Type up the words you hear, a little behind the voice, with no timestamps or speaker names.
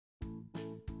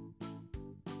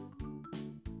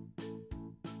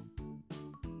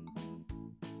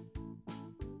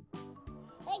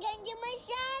Welcome to my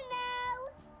channel.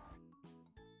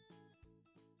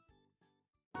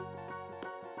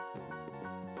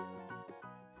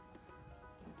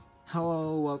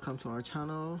 Hello, welcome to our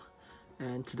channel,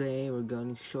 and today we're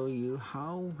going to show you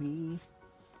how we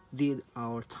did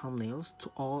our thumbnails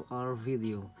to all our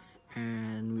video,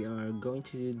 and we are going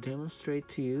to demonstrate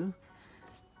to you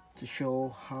to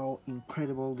show how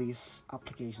incredible this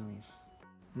application is.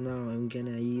 Now I'm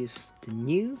gonna use the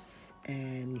new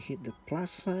and hit the plus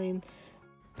sign.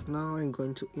 Now I'm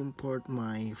going to import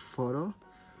my photo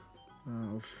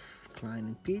of Klein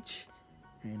and Peach,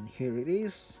 and here it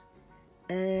is.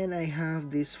 And I have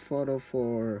this photo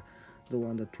for the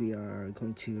one that we are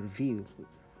going to review.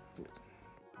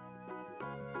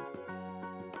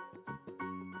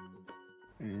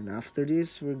 And after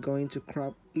this, we're going to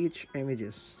crop each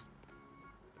images.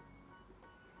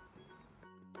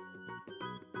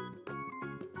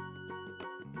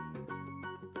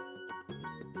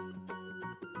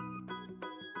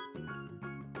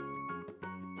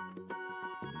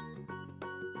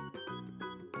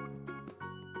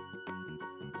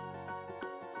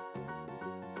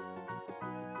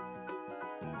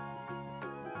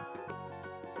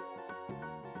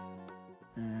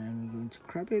 To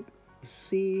crop it,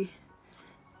 see,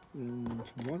 I'm going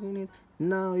to work on it.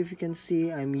 Now if you can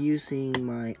see, I'm using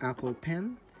my Apple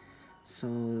Pen, so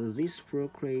this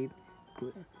Procreate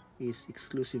is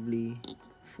exclusively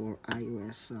for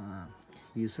iOS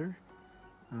user,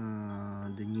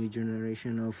 the new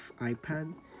generation of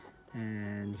iPad,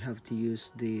 and you have to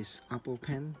use this Apple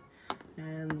Pen.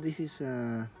 And this is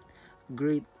a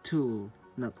great tool,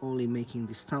 not only making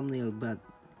this thumbnail, but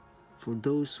for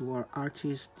those who are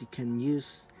artists, you can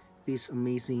use this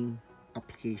amazing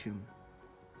application.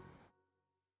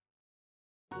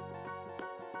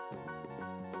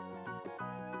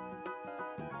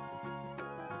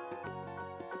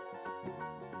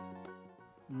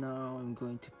 Now I'm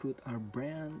going to put our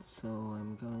brand, so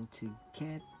I'm going to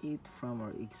get it from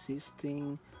our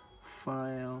existing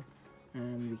file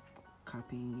and we're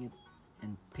copying it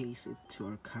and paste it to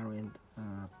our current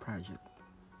project.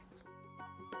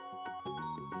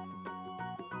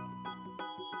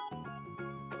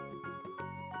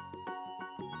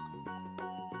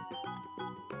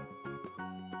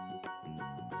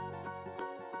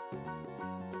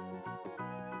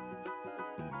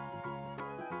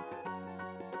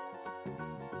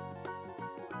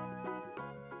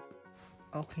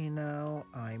 Okay, now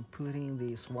I'm putting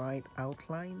this white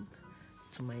outline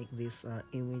to make this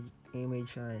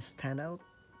image stand out.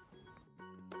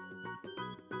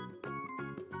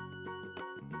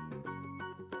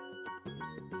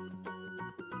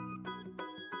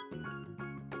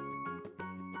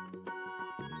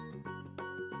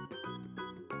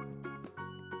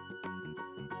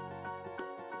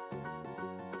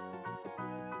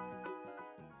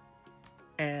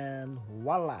 And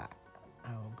voila!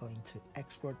 I'm going to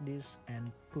export this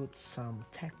and put some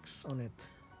text on it.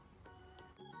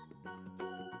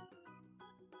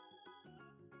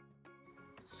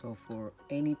 So for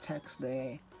any text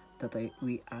that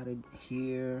we added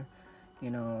here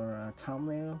in our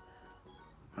thumbnail,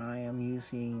 I am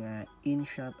using an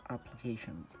InShot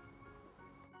application.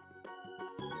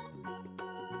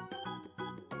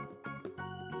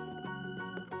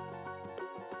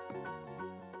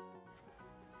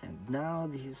 Now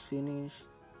this is finished,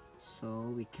 so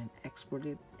we can export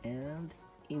it and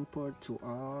import to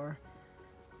our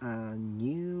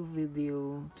new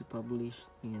video to publish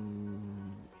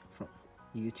from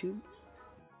YouTube.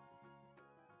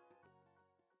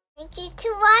 Thank you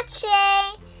for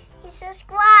watching.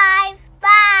 Subscribe.